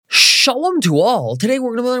Shalom to all. Today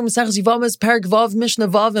we're going to learn Maseches Yevamos, Perek Vav, Mishnah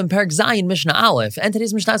Vav, and Perek Zayin, Mishnah Aleph. And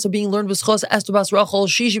today's Mishnah is being learned with Chos Esther Bas Rachel,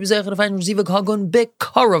 Shishi B'Zeicha to find Reziva Kagun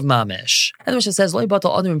B'Karav Mamish. And the Mishnah says, Lo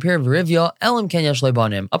Yibatal Adam Imperav Rivya, Elam Ken Yesh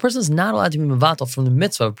Leibanim. A person is not allowed to be mevatal from the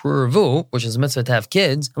mitzvah of Puravu, which is a mitzvah to have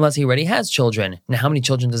kids, unless he already has children. Now, how many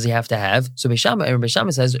children does he have to have? So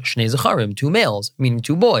Beishama says, Shnei Zacharim, 2 males, meaning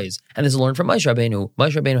 2 boys. And this is learned from Moshe Rabbeinu.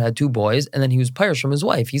 Moshe Rabbeinu had 2 boys, and then he was parish from his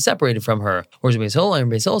wife. He separated from her. Whereas Beis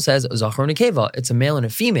Hillel says, Zachar and Nekeva. It's a male and a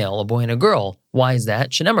female, a boy and a girl. Why is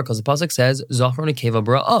that? Shenemar, because the pasuk says, Zachar and Nekeva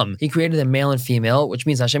bra'am. He created a male and female, which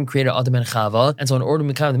means Hashem created Adam and Chava. And so in order to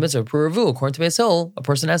become the mitzvah of Puravu, according to Beis Hillel, a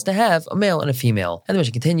person has to have a male and a female. And the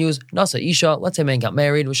Mishnah continues, Nasa Isha, let's say a man got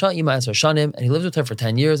married, V'sha Ima Esar Shanim, and he lived with her for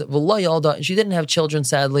 10 years, V'la Yalda, and she didn't have children,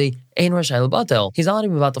 sadly. Ein Rashai L'batel. He's not allowed to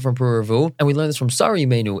be mevatel from Puravu, and we learn this from Sari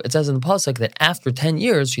Menu. It says in the pasuk that after 10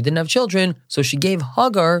 years, she didn't have children, so she gave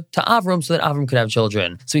Hagar to Avram so that Avram could have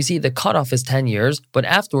children. So you see, the cutoff is 10 years, but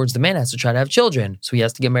afterwards the man has to try to have children, so he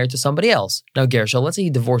has to get married to somebody else. Now Gershel, let's say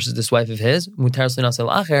he divorces this wife of his,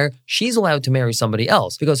 she's allowed to marry somebody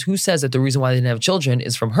else, because who says that the reason why they didn't have children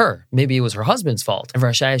is from her? Maybe it was her husband's fault. And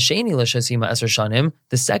the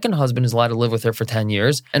second husband is allowed to live with her for 10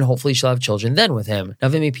 years, and hopefully she'll have children then with him. Now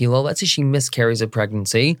Vimipilo, let's say she miscarries a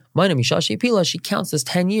pregnancy, she counts this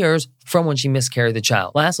 10 years from when she miscarried the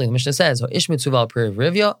child. Lastly, the Mishnah says, a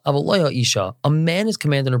man is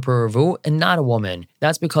commanded in Puravu and not a woman.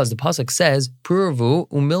 That's because the pasuk says, Puravu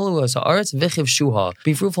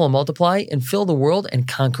be fruitful and multiply and fill the world and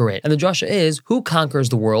conquer it. And the drasha is, who conquers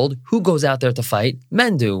the world? Who goes out there to fight?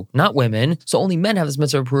 Men do, not women. So only men have this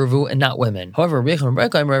mitzvah of Puravu and not women. However, Rabbi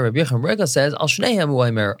Yechon says,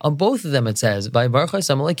 on both of them it says,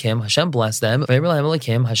 Hashem blessed them,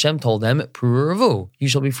 Hashem told them, Puravu, you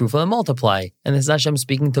shall be fruitful and multiply. And this is Hashem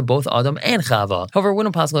speaking to both Adam and Chava. However, we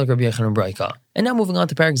don't pass like Rabbi Yechon and Breika. And now moving on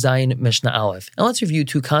to Perek Zayin, Mishnah Aleph. And let's review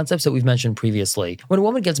 2 concepts that we've mentioned previously. When a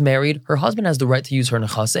woman gets married, her husband has the right to use her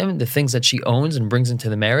nechasim, the things that she owns and brings into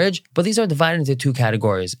the marriage, but these are divided into 2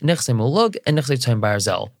 categories, nechsei mulug and nechsei tzayim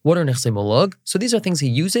barzel. What are nechsei mulug? So these are things he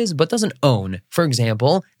uses but doesn't own. For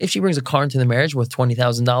example, if she brings a car into the marriage worth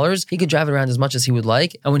 $20,000, he could drive it around as much as he would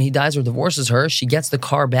like, and when he dies or divorces her, she gets the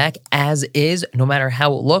car back as is, no matter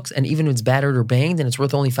how it looks, and even if it's battered or banged and it's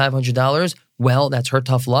worth only $500, well, that's her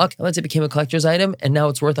tough luck. And let's say it became a collector's item and now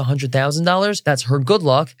it's worth $100,000. That's her good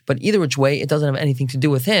luck. But either which way, it doesn't have anything to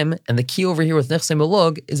do with him. And the key over here with Nechsei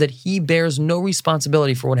Melug is that he bears no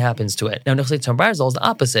responsibility for what happens to it. Now, Nechsei Tzar Barzel is the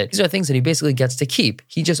opposite. These are things that he basically gets to keep.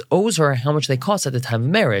 He just owes her how much they cost at the time of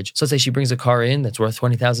marriage. So say she brings a car in that's worth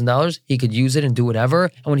 $20,000. He could use it and do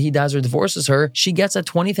whatever. And when he dies or divorces her, she gets that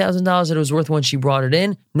 $20,000 that it was worth when she brought it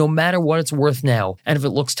in, no matter what it's worth now. And if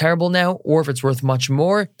it looks terrible now, or if it's worth much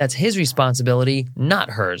more, that's his responsibility, not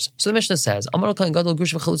hers. So the Mishnah says, let's say we have an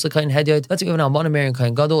almana marrying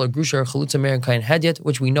kain gadol, or grusha or chalutza marrying kain hedyet,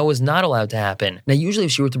 which we know is not allowed to happen. Now, usually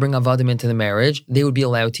if she were to bring avadim into the marriage, they would be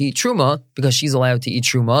allowed to eat truma, because she's allowed to eat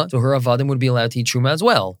truma, so her avadim would be allowed to eat truma as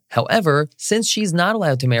well. However, since she's not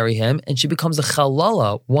allowed to marry him, and she becomes a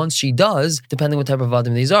chalala once she does, depending what type of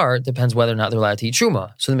avadim these are, depends whether or not they're allowed to eat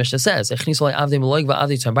truma. So the Mishnah says, let's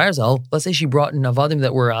say she brought in avadim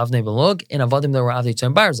that were avnei belug and avadim that were avnei tzar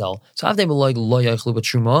barzel. So avnei belug lo yachlu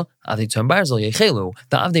b'truma, avnei tzar barzel yechelu.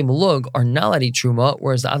 The avnei belug are not allowed to eat truma,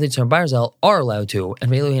 whereas the avnei tzar barzel are allowed to.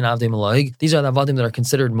 And ve'eluhin avnei belug, these are the avadim that are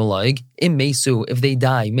considered melag. In mesu, if they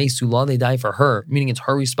die, mesu law, they die for her, meaning it's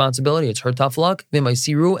her responsibility, it's her tough luck.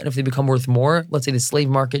 V'maisiru, and if they become worth more, let's say the slave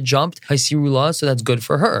market jumped, haisiru law, so that's good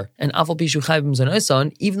for her. And afal pishu chayv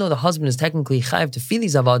b'mzon, even though the husband is technically chayv to feed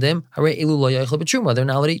these avadim, hare elu lo yachlu b'truma, they're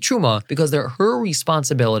not allowed to eat truma, because they're her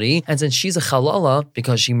responsibility, and since she's a chalala,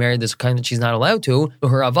 because she married this kind that she's not allowed to, so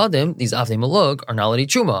her avadim, these avnei malug, are not allowed to eat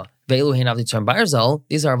truma. These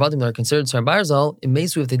are avadim that are considered tzar barzel. In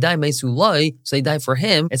mesu, if they die mesu lai, so they die for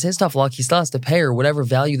him, it's his tough luck. He still has to pay her whatever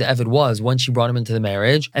value the eved was when she brought him into the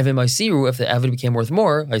marriage. And if the eved became worth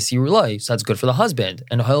more, haisiru lai, so that's good for the husband.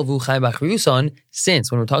 And since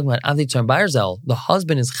when we're talking about avdi tzar barzel, the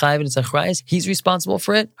husband is chayv and it's achrayis, he's responsible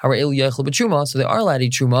for it. So they are allowed to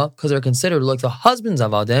eat truma because they're considered like the husband's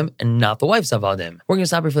avadim and not the wife's avadim. We're going to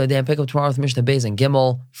stop here for the day and pick up tomorrow with Mishnah Beis and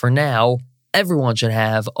Gimel. For now, everyone should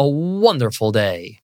have a wonderful day.